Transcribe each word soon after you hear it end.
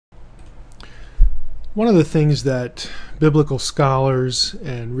One of the things that biblical scholars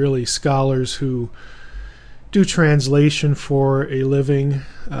and really scholars who do translation for a living,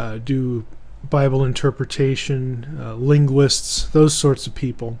 do Bible interpretation, linguists, those sorts of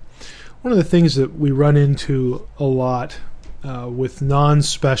people, one of the things that we run into a lot with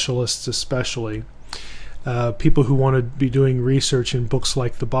non-specialists especially, people who want to be doing research in books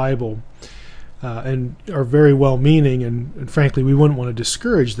like the Bible, and are very well-meaning, and frankly we wouldn't want to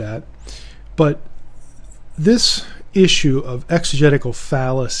discourage that, but this issue of exegetical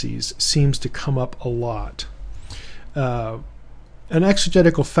fallacies seems to come up a lot. An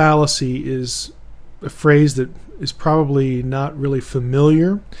exegetical fallacy is a phrase that is probably not really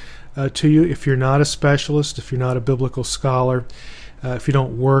familiar to you if you're not a specialist, if you're not a biblical scholar, if you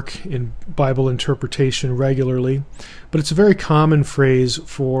don't work in Bible interpretation regularly. But it's a very common phrase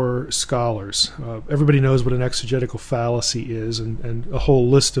for scholars. Everybody knows what an exegetical fallacy is, and a whole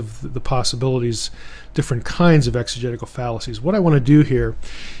list of the possibilities, different kinds of exegetical fallacies. What I want to do here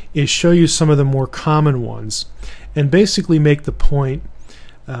is show you some of the more common ones and basically make the point,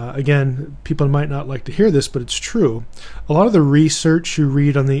 again, people might not like to hear this, but it's true. A lot of the research you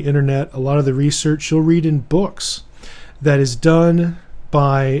read on the internet, a lot of the research you'll read in books that is done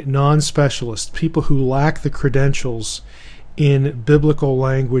by non-specialists, people who lack the credentials in biblical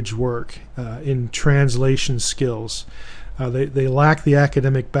language work, in translation skills. They lack the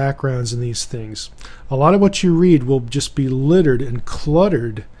academic backgrounds in these things. A lot of what you read will just be littered and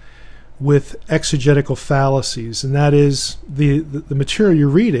cluttered with exegetical fallacies, and that is the material you're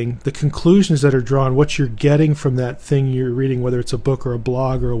reading, the conclusions that are drawn, what you're getting from that thing you're reading, whether it's a book or a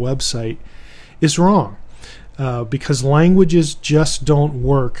blog or a website, is wrong. Because languages just don't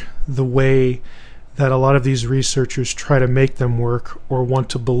work the way that a lot of these researchers try to make them work or want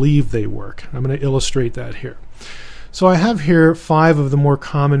to believe they work. I'm going to illustrate that here. So I have here 5 of the more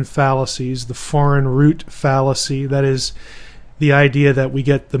common fallacies. The foreign root fallacy, that is the idea that we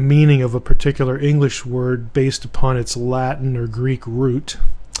get the meaning of a particular English word based upon its Latin or Greek root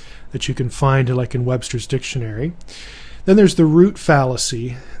that you can find like in Webster's dictionary. Then there's the root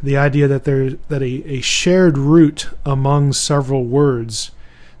fallacy, the idea that a shared root among several words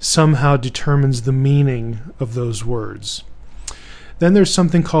somehow determines the meaning of those words. Then there's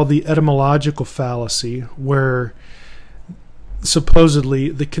something called the etymological fallacy, where supposedly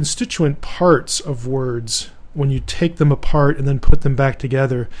the constituent parts of words, when you take them apart and then put them back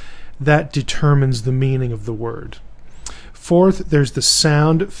together, that determines the meaning of the word. Fourth, there's the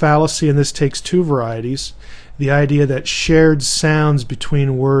sound fallacy, and this takes 2 varieties. The idea that shared sounds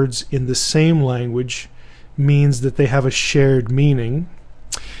between words in the same language means that they have a shared meaning.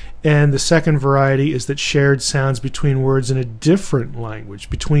 And the second variety is that shared sounds between words in a different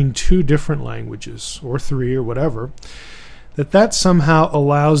language, between 2 different languages, or 3 or whatever, that somehow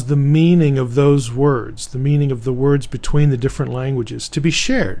allows the meaning of those words, the meaning of the words between the different languages, to be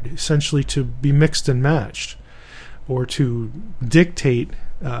shared, essentially to be mixed and matched, or to dictate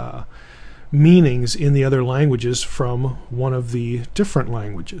meanings in the other languages from one of the different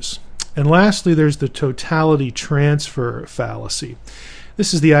languages. And lastly, there's the totality transfer fallacy.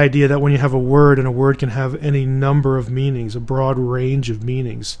 This is the idea that when you have a word, and a word can have any number of meanings, a broad range of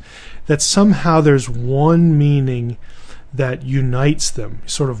meanings, that somehow there's one meaning that unites them,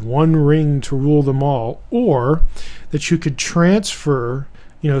 sort of one ring to rule them all, or that you could transfer,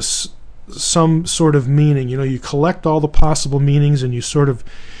 some sort of meaning. You collect all the possible meanings and you sort of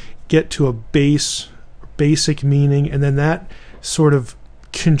get to a basic meaning, and then that sort of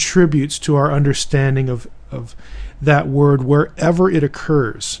contributes to our understanding of that word wherever it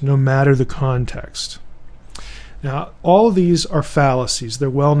occurs, no matter the context. Now, all of these are fallacies. They're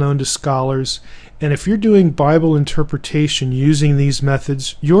well known to scholars, and if you're doing Bible interpretation using these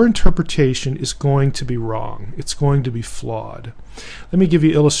methods, your interpretation is going to be wrong. It's going to be flawed. Let me give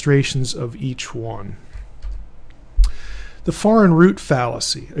you illustrations of each one. The foreign root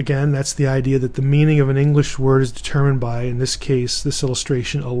fallacy, again, that's the idea that the meaning of an English word is determined by, in this case, this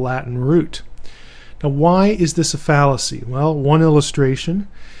illustration, a Latin root. Now, why is this a fallacy? Well, one illustration,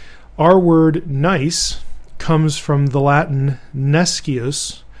 our word nice comes from the Latin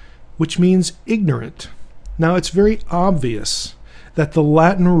nescius, which means ignorant. Now, it's very obvious that the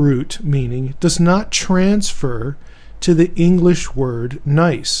Latin root meaning does not transfer to the English word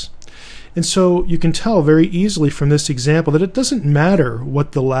nice. And so you can tell very easily from this example that it doesn't matter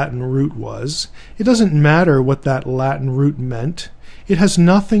what the Latin root was. It doesn't matter what that Latin root meant. It has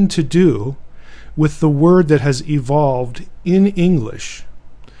nothing to do with the word that has evolved in English.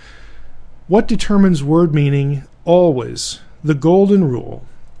 What determines word meaning always, the golden rule,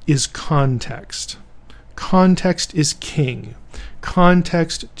 is context. Context is king.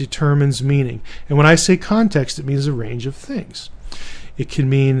 Context determines meaning. And when I say context, it means a range of things. It can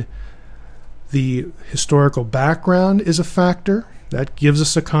mean the historical background is a factor. That gives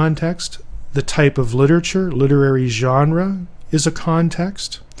us a context. The type of literature, literary genre, is a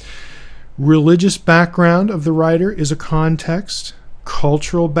context. Religious background of the writer is a context.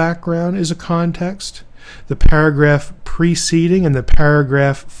 Cultural background is a context. The paragraph preceding and the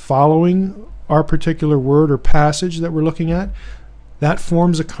paragraph following our particular word or passage that we're looking at, that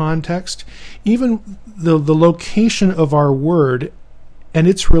forms a context. Even the location of our word and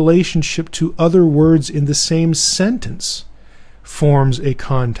its relationship to other words in the same sentence forms a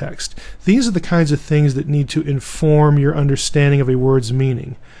context. These are the kinds of things that need to inform your understanding of a word's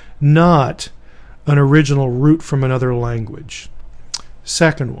meaning, not an original root from another language.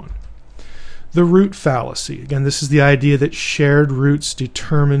 Second one, the root fallacy. Again, this is the idea that shared roots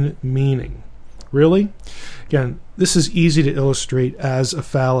determine meaning. Really? Again, this is easy to illustrate as a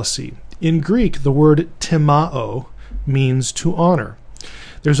fallacy. In Greek, the word timao means to honor.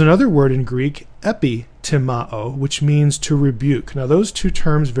 There's another word in Greek, epitimao, which means to rebuke. Now, those two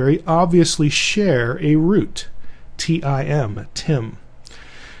terms very obviously share a root, T-I-M, tim.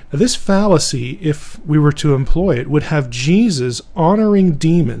 Now, this fallacy, if we were to employ it, would have Jesus honoring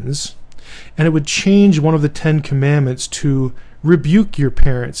demons, and it would change one of the 10 Commandments to rebuke your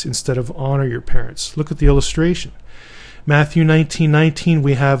parents instead of honor your parents. Look at the illustration. Matthew 19:19,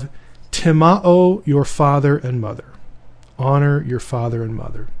 we have timao your father and mother. Honor your father and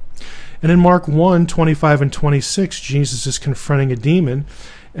mother. And in Mark 1:25 and 26, Jesus is confronting a demon,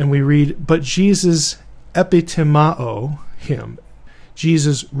 and we read, but Jesus epitimao him.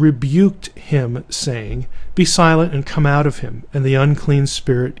 Jesus rebuked him, saying, be silent and come out of him. And the unclean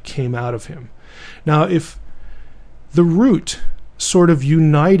spirit came out of him. Now, if the root sort of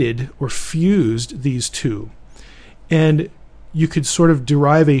united or fused these two, and you could sort of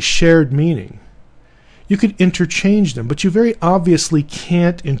derive a shared meaning, you could interchange them, but you very obviously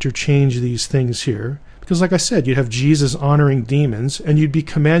can't interchange these things here, because like I said, you'd have Jesus honoring demons, and you'd be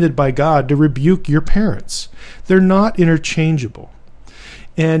commanded by God to rebuke your parents. They're not interchangeable.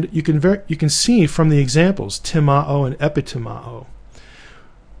 And you can see from the examples, timao and epitimao,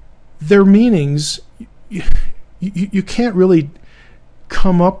 their meanings, you can't really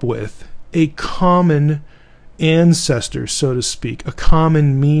come up with a common ancestor, so to speak, a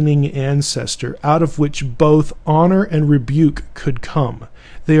common meaning ancestor out of which both honor and rebuke could come.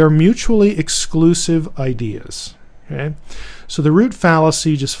 They are mutually exclusive ideas. Okay? So the root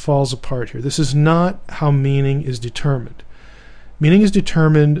fallacy just falls apart here. This is not how meaning is determined. Meaning is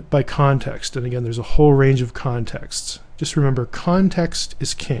determined by context, and again, there's a whole range of contexts. Just remember, context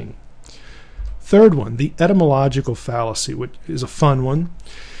is king. Third one, the etymological fallacy, which is a fun one.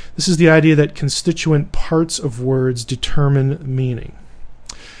 This is the idea that constituent parts of words determine meaning.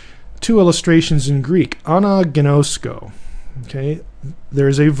 Two illustrations in Greek, anagenosko. Okay,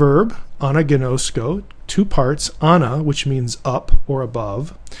 there's a verb, anagenosko, two parts, ana, which means up or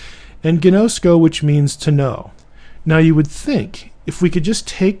above, and genosko, which means to know. Now you would think, if we could just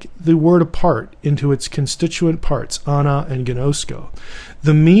take the word apart into its constituent parts, ana and genosko,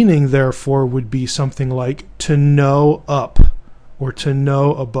 the meaning, therefore, would be something like to know up or to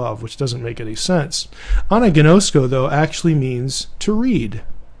know above, which doesn't make any sense. Anagenosko, though, actually means to read.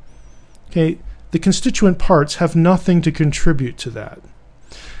 Okay, the constituent parts have nothing to contribute to that.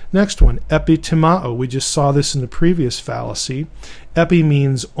 Next one, epitimao. We just saw this in the previous fallacy. Epi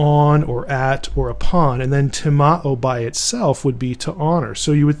means on or at or upon, and then timao by itself would be to honor.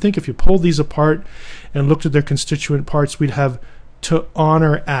 So you would think if you pulled these apart and looked at their constituent parts, we'd have to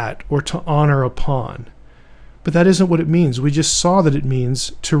honor at or to honor upon. But that isn't what it means. We just saw that it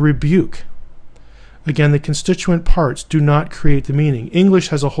means to rebuke. Again, the constituent parts do not create the meaning. English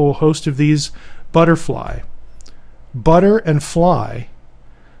has a whole host of these. Butterfly. Butter and fly,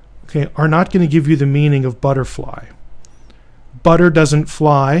 okay, are not going to give you the meaning of butterfly. Butter doesn't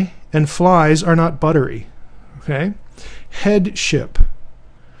fly, and flies are not buttery. Okay? Headship.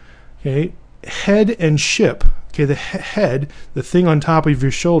 Okay? Head and ship. Okay, the head, the thing on top of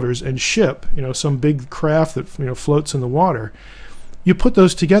your shoulders, and ship, some big craft that floats in the water. You put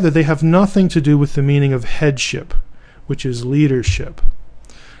those together, they have nothing to do with the meaning of headship, which is leadership.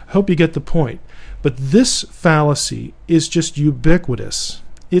 I hope you get the point. But this fallacy is just ubiquitous.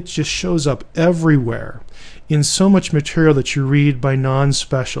 It just shows up everywhere in so much material that you read by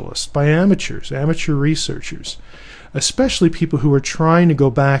non-specialists, by amateurs, amateur researchers, especially people who are trying to go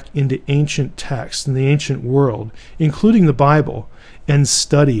back into ancient texts in the ancient world, including the Bible, and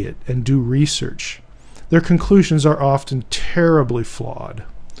study it and do research. Their conclusions are often terribly flawed.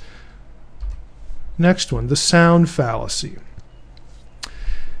 Next one, the sound fallacy.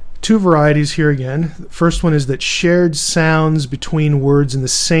 two varieties here again. The first one is that shared sounds between words in the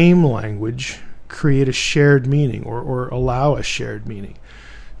same language create a shared meaning or allow a shared meaning.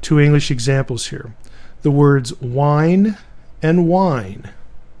 Two English examples here. The words wine and wine.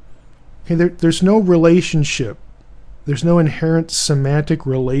 Okay, there's no relationship. There's no inherent semantic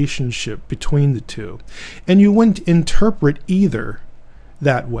relationship between the two. And you wouldn't interpret either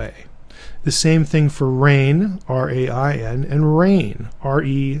that way. The same thing for rain, R-A-I-N, and reign,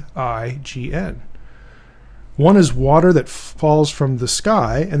 R-E-I-G-N. One is water that falls from the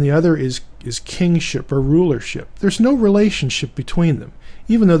sky, and the other is kingship or rulership. There's no relationship between them,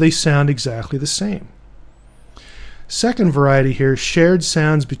 even though they sound exactly the same. Second variety here, shared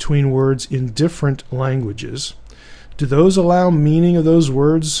sounds between words in different languages. Do those allow meaning of those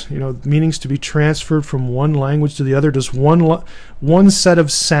words, meanings to be transferred from one language to the other? Does one set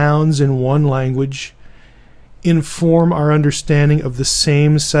of sounds in one language inform our understanding of the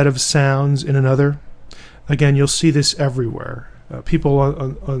same set of sounds in another? Again, you'll see this everywhere. People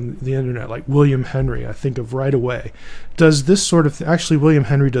on the internet, like William Henry, I think of right away, does this sort of thing. Actually, William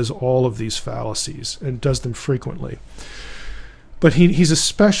Henry does all of these fallacies and does them frequently. But he's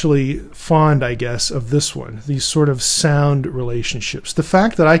especially fond, I guess, of this one, these sort of sound relationships. The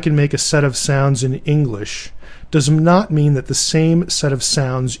fact that I can make a set of sounds in English does not mean that the same set of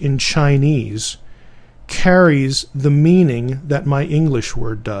sounds in Chinese carries the meaning that my English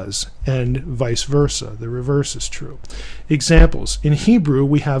word does, and vice versa. The reverse is true. Examples. In Hebrew,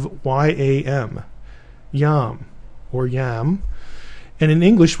 we have Y-A-M, yam, or yam, and in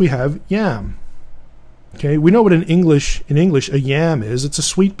English we have yam. Okay, we know what in English a yam is. It's a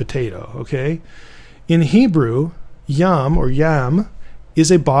sweet potato, okay? In Hebrew, yam or yam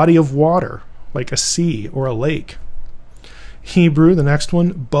is a body of water, like a sea or a lake. Hebrew, the next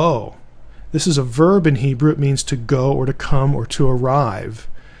one, bow. This is a verb in Hebrew. It means to go or to come or to arrive,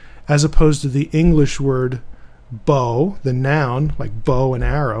 as opposed to the English word bow, the noun, like bow and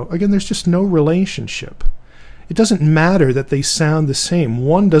arrow. Again, there's just no relationship. It doesn't matter that they sound the same.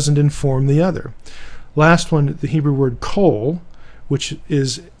 One doesn't inform the other. Last one, the Hebrew word kol, which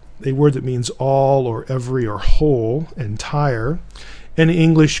is a word that means all or every or whole, entire, and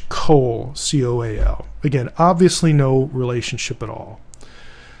English coal, C-O-A-L. Again, obviously no relationship at all.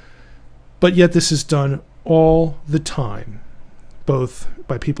 But yet this is done all the time, both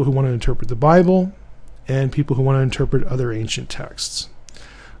by people who want to interpret the Bible and people who want to interpret other ancient texts.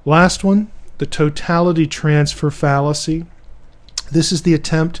 Last one, the totality transfer fallacy. This is the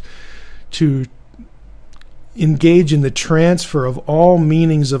attempt to engage in the transfer of all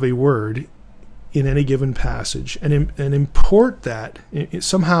meanings of a word in any given passage and import that,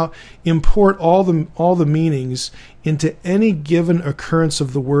 somehow import all the meanings into any given occurrence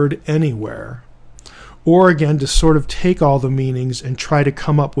of the word anywhere. Or again, to sort of take all the meanings and try to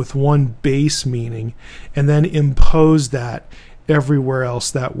come up with one base meaning and then impose that everywhere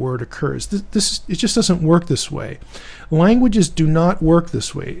else that word occurs. It just doesn't work this way. Languages do not work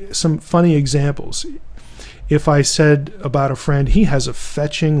this way. Some funny examples. If I said about a friend, he has a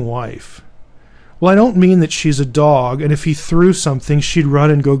fetching wife. Well, I don't mean that she's a dog, and if he threw something, she'd run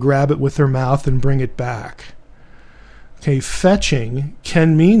and go grab it with her mouth and bring it back. Okay, fetching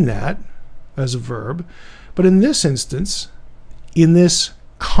can mean that as a verb, but in this instance, in this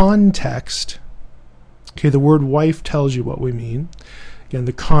context, okay, the word wife tells you what we mean. Again,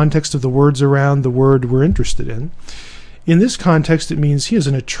 the context of the words around the word we're interested in. In this context, it means he has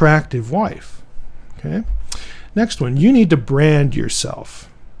an attractive wife. Okay. Next one, you need to brand yourself.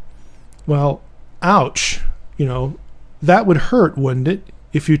 Well, ouch, that would hurt, wouldn't it,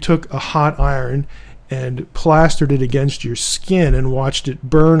 if you took a hot iron and plastered it against your skin and watched it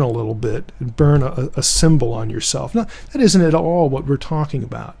burn a little bit and burn a symbol on yourself. No, that isn't at all what we're talking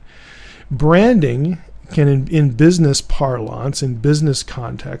about. Branding can, in business parlance, in business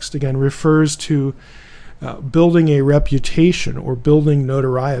context, again, refers to building a reputation or building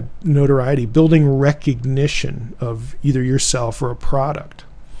notoriety, building recognition of either yourself or a product.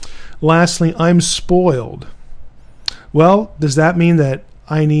 Lastly, I'm spoiled. Well, does that mean that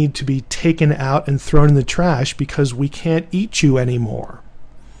I need to be taken out and thrown in the trash because we can't eat you anymore?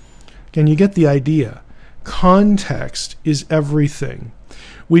 Again, you get the idea. Context is everything.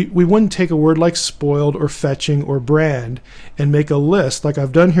 We wouldn't take a word like spoiled or fetching or brand and make a list like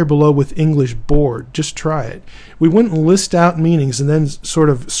I've done here below with English board. Just try it. We wouldn't list out meanings and then sort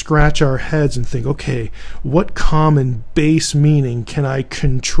of scratch our heads and think, okay, what common base meaning can I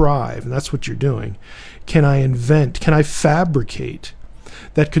contrive? And that's what you're doing. Can I invent? Can I fabricate?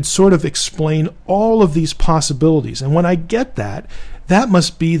 That could sort of explain all of these possibilities. And when I get that, That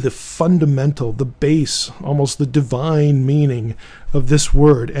must be the fundamental, the base, almost the divine meaning of this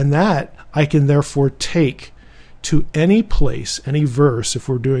word. And that I can therefore take to any place, any verse, if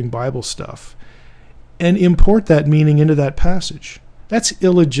we're doing Bible stuff, and import that meaning into that passage. That's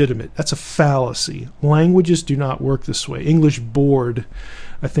illegitimate. That's a fallacy. Languages do not work this way. English board,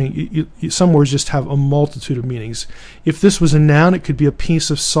 I think, some words just have a multitude of meanings. If this was a noun, it could be a piece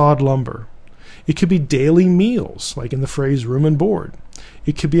of sawed lumber. It could be daily meals, like in the phrase room and board.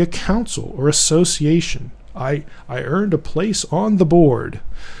 It could be a council or association. I earned a place on the board.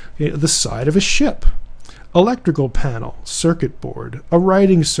 Okay, the side of a ship. Electrical panel, circuit board, a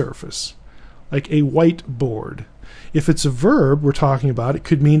writing surface, like a whiteboard. If it's a verb we're talking about, it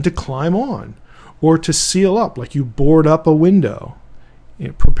could mean to climb on or to seal up, like you board up a window,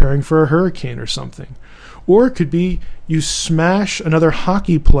 preparing for a hurricane or something. Or it could be you smash another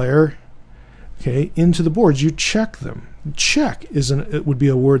hockey player, okay, into the boards. You check them. Check it would be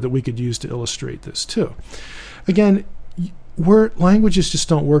a word that we could use to illustrate this too. Again, languages just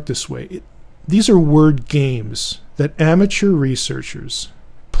don't work this way. These are word games that amateur researchers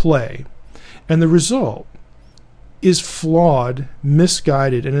play, and the result is flawed,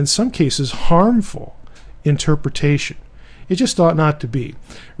 misguided, and in some cases harmful interpretation. It just ought not to be.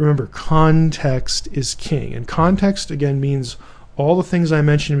 Remember, context is king. And context, again, means all the things I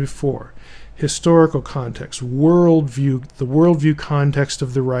mentioned before. Historical context, worldview, the worldview context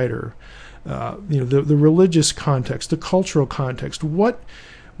of the writer, the religious context, the cultural context. What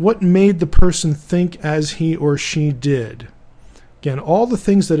made the person think as he or she did? Again, all the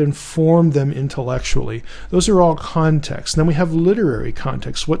things that inform them intellectually, those are all context. Then we have literary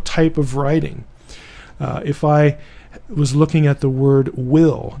context. What type of writing? If I was looking at the word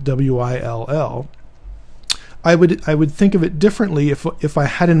will, W-I-L-L, I would think of it differently if I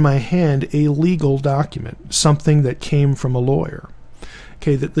had in my hand a legal document, something that came from a lawyer.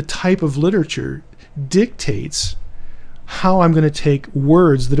 Okay, that the type of literature dictates how I'm going to take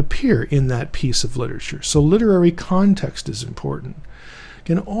words that appear in that piece of literature. So literary context is important.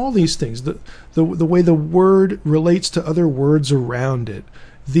 Again, all these things, the way the word relates to other words around it,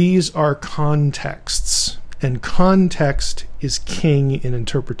 these are contexts. And context is king in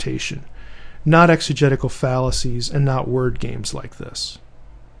interpretation, not exegetical fallacies and not word games like this.